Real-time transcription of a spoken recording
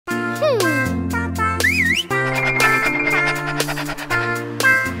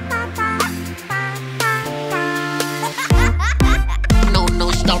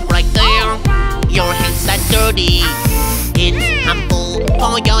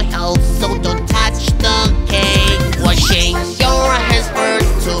your health, so don't touch the cake. Washing your hands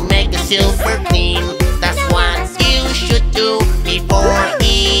first to make the silver clean. That's what you should do before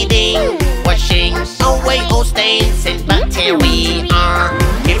eating. Washing away all stains and bacteria.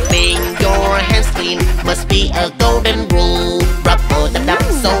 Keeping your hands clean must be a golden rule. Rub-a-dub-dub,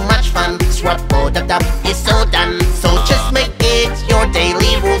 so much fun. Rub-a-dub-dub, it's so done. So just make it your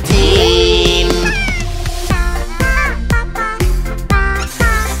daily routine.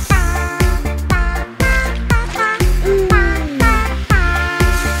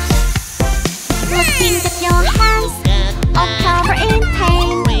 Looking at your hands, all covered in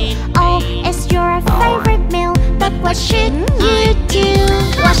pain. Oh, it's your favorite meal, but what should you do?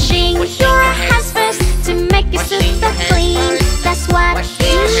 Washing your hands first to make it super clean. That's what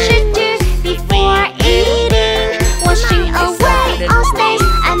you should do before eating. Washing away all stains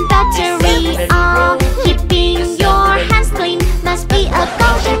and bacteria. Keeping your hands clean must be a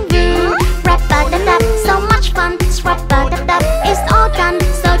golden rule. Rub-a-dub-dub, so much fun. Rub-a-dub-dub, it's all done.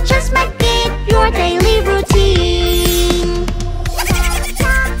 So just make it your daily routine.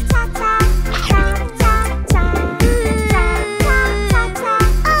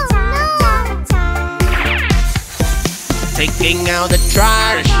 Taking out the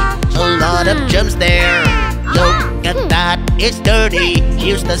trash, a lot of germs there. Look at that, it's dirty.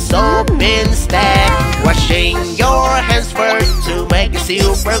 Use the soap instead. Washing your hands first to make it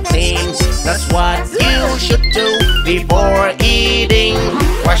super clean. That's what you should do before eating.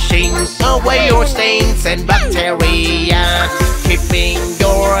 Washing away your stains and bacteria. Keeping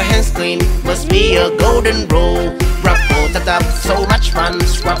your hands clean must be a golden rule. Rub-a-dub-dub, so much fun.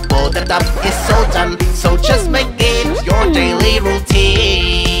 Rub-a-dub-dub, it's so done. So just make it your daily routine.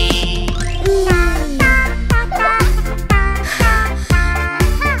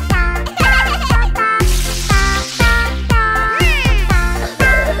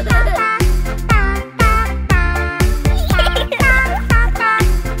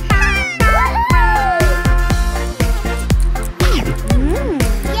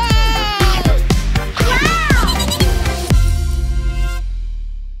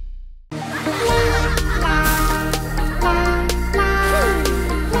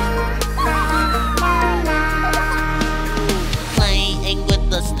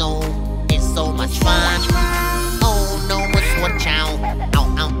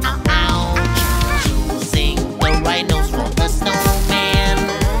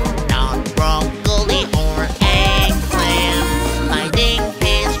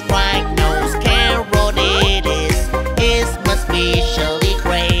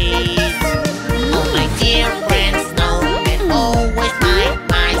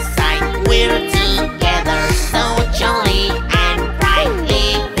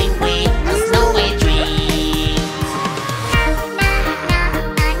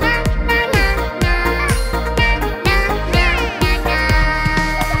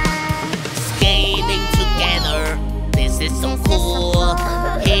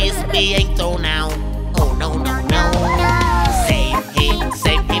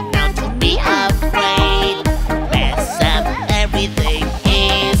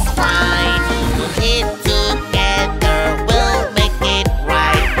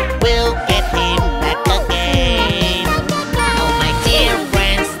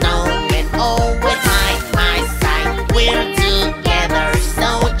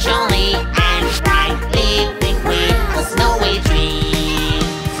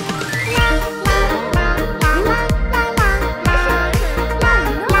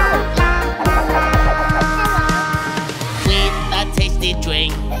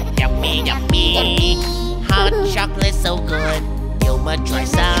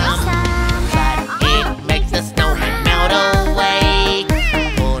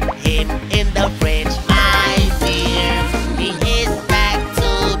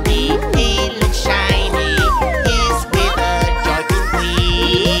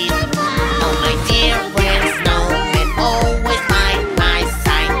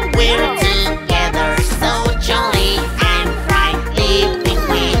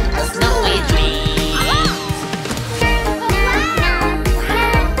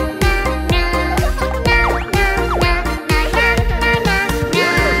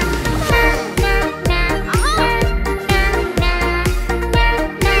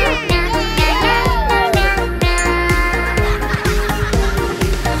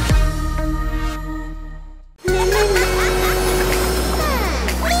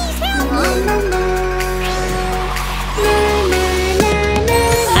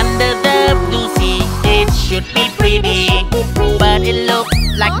 but it looks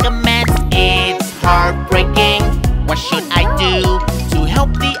like a mess. It's heartbreaking. What should I do to help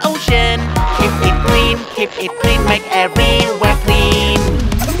of the ocean. Keep it clean, make everywhere clean.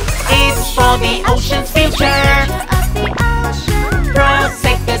 It's for the ocean's future.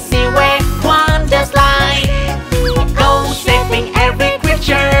 Protect the sea where wonders lie. Go saving every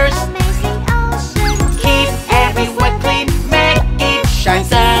creatures. Keep everywhere clean, make it shine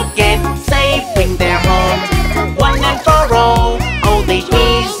again. Saving their home, one and for all they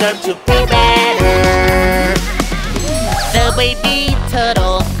deserve to be better. The baby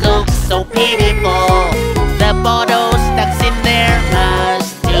turtle looks so pitiful. The bottle stuck in there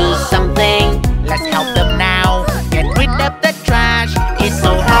must do something. Let's help them now. Get rid of the trash. It's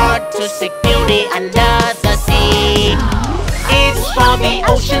so hard to seek beauty under the sea. It's for the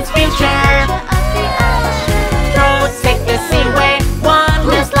ocean's future. Protect the sea where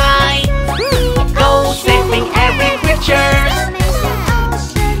wonders lie. Go saving every creature.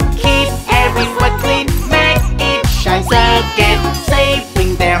 Keep everywhere clean, make it shine again.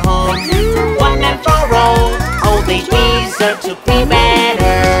 Saving their home, one and for all they deserve to be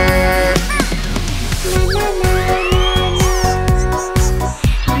better.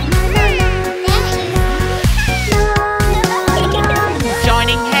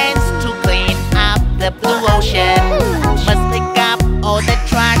 Joining hands to clean up the blue ocean. Must pick up all the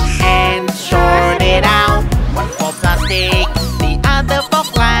trash and sort it out. One for plastic, the other for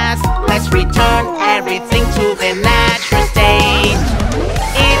glass. Let's return everything to their natural state.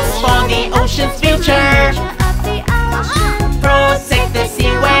 It's for the ocean's future. Protect the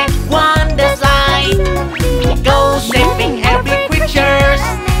sea where wonders lie. Go saving every creature.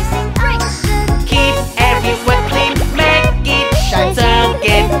 Keep everywhere clean, make it shine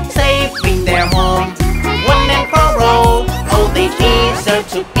again. Saving their home, one and for all they deserve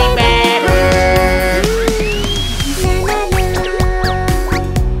to be better.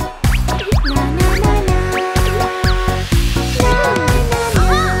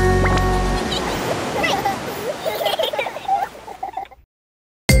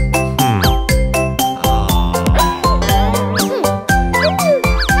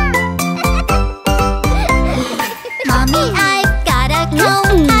 Mommy, I've got a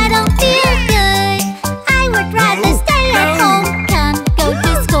cold. I don't feel good. I would rather stay at home. Can't go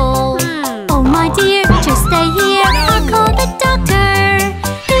to school. Oh my dear, just stay here. I'll call the doctor.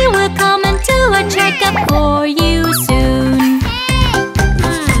 He will come and do a checkup for you soon.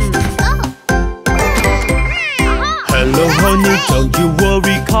 Hello honey, don't you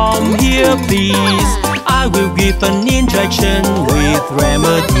worry, come here please. I will give an injection with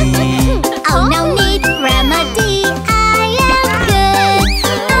remedy. Oh, no need remedy. I am good.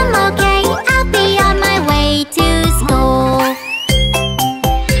 I'm okay. I'll be on my way to school.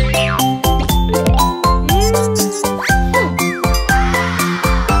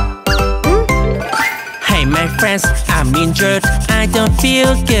 Hey my friends, I'm injured, I don't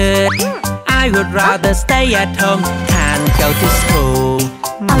feel good. I would rather stay at home, can't go to school.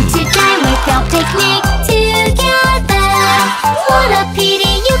 Oh, today we've got picnic together. What a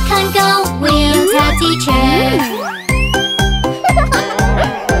pity you can't go. We'll tell teacher.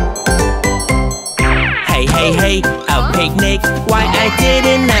 Hey, a picnic, why I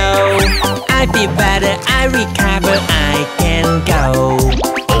didn't know. I feel better, I recover, I can go.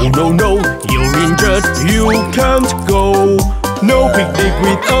 Oh no, you're injured, you can't go. No picnic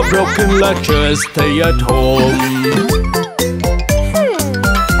with a broken leg, just stay at home.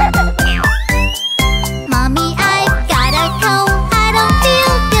 Mommy, I've got a cold. I don't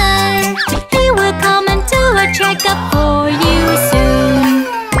feel good. He will come and do a checkup for you soon.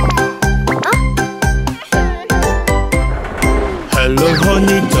 Hello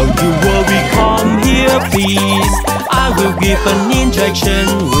honey, don't you worry, come here please. I will give an injection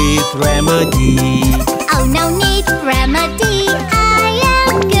with remedy. Oh, no need remedy. I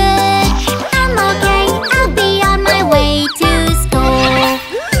am good. I'm okay. I'll be on my way to school.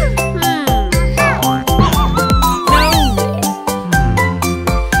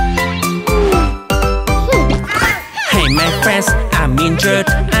 Hey my friends, I'm injured,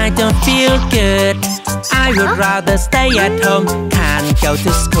 I don't feel good. I would rather stay at home, can't go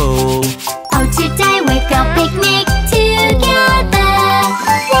to school. Oh, today we've got picnic together.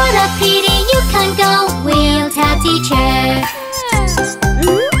 What a pity you can't go. We'll tell teacher.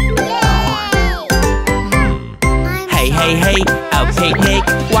 Hey, a picnic,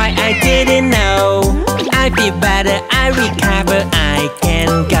 why I didn't know. I feel better, I recover, I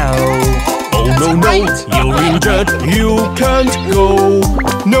can go. Oh no, you're injured, you can't go.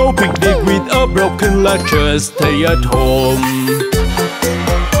 No picnic with a broken leg, just stay at home.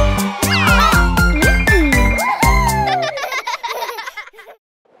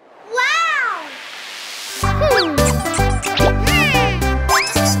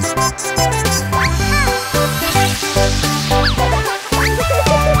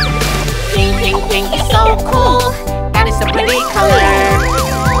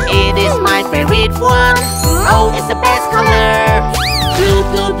 favorite one. Oh, it's the best color. Blue,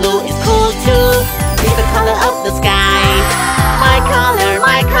 blue, blue is cool too. It's the color of the sky. My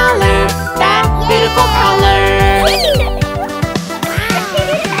color, that beautiful color.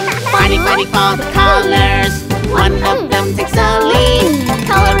 Fighting, fighting for the colors. One of them takes the lead,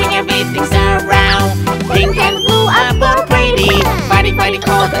 coloring everything's around. Pink and blue are both pretty. Fighting, fighting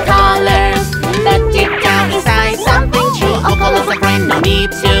for the colors. But deep down inside something true. All colors are bright, no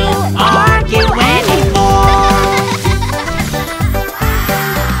need to argue anymore.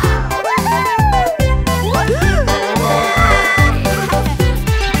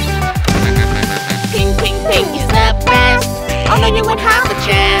 Pink, pink, pink is the best. Oh no, you won't have a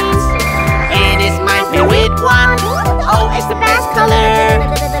chance. It is my favorite one. Oh, it's the best color.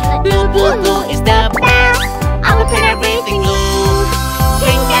 Blue, blue, blue is the best. I will paint everything blue.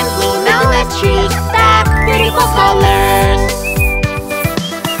 Pink and blue, now let's choose that beautiful colors.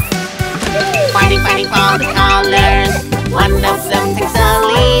 Fighting, fighting for the colors. One of them takes the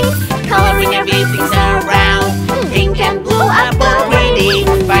lead, coloring everything's around. Pink and blue are both pretty.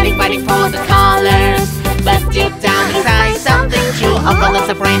 Fighting, fighting for the colors. But deep down inside something true. All colors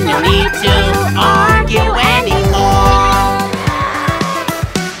are bright, no need to argue anymore.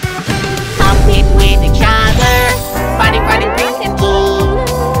 Compete with each other, fighting, fighting pink and blue.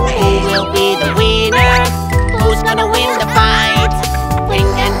 Who will be the winner? Who's gonna win the fight?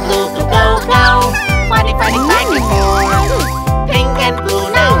 Pink and blue, go, go, go. Fighting, fighting back and forth. Pink and blue,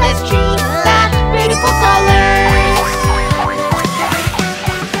 now let's choose that beautiful colors.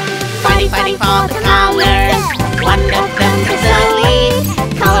 Fighting, fighting for the colors. One of them takes the lead,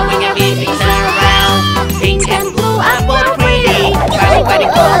 coloring everything's around. Pink and blue are both pretty. Fighting,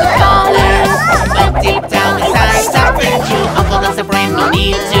 fighting for the colors. But deep down inside something true. All colors are bright, no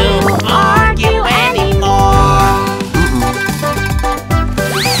need to argue anymore.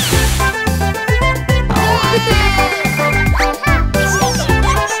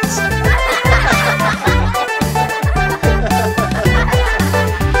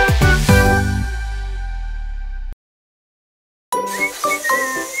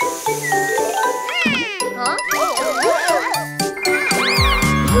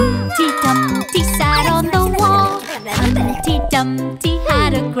 Humpty Dumpty sat on the wall. Humpty Dumpty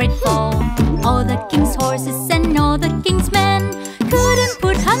had a great fall. All the king's horses and all the king's men couldn't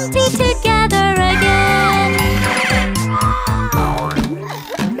put Humpty together again.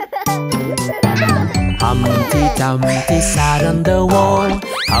 Humpty Dumpty sat on the wall.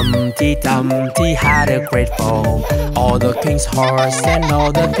 Humpty Dumpty had a great fall. All the king's horse and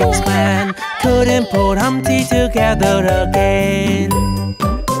all the king's men couldn't put Humpty together again.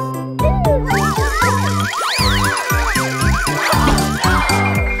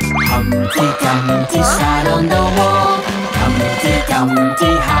 Humpty Dumpty sat on the wall. Humpty Dumpty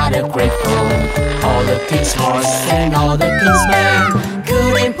had a great fall. All the king's horse and all the king's men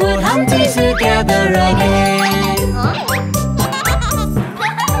couldn't put Humpty together again.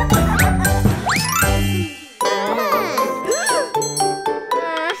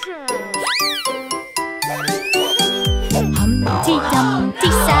 Humpty Dumpty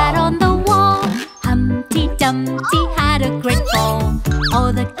sat on the wall. Humpty Dumpty had a great fall.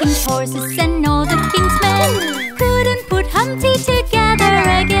 All the king's horses and all the king's men couldn't put Humpty together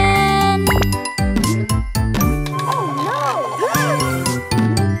again.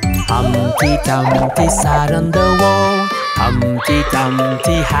 Humpty Dumpty sat on the wall. Humpty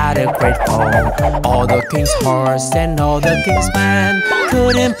Dumpty had a great fall. All the king's horse and all the king's men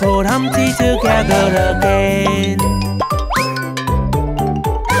couldn't put Humpty together again.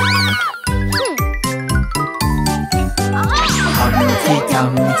 Humpty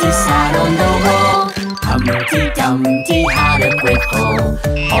Dumpty sat on the wall. Humpty Dumpty had a great fall.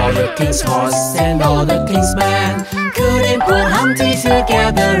 All the king's horse and all the king's men couldn't put Humpty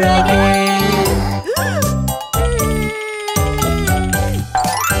together again.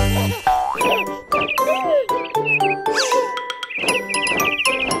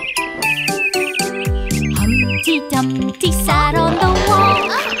 Humpty Dumpty sat on the wall.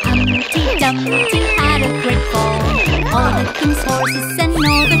 Humpty Dumpty had a great fall. All the king's horses and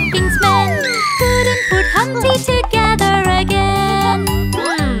all the king's men couldn't put Humpty together again.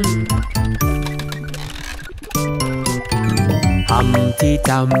 Humpty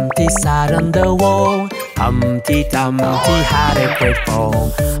Dumpty sat on the wall. Humpty Dumpty had a great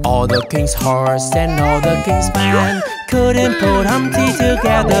fall. All the king's horse and all the king's men couldn't put Humpty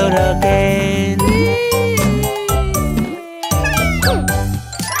together again.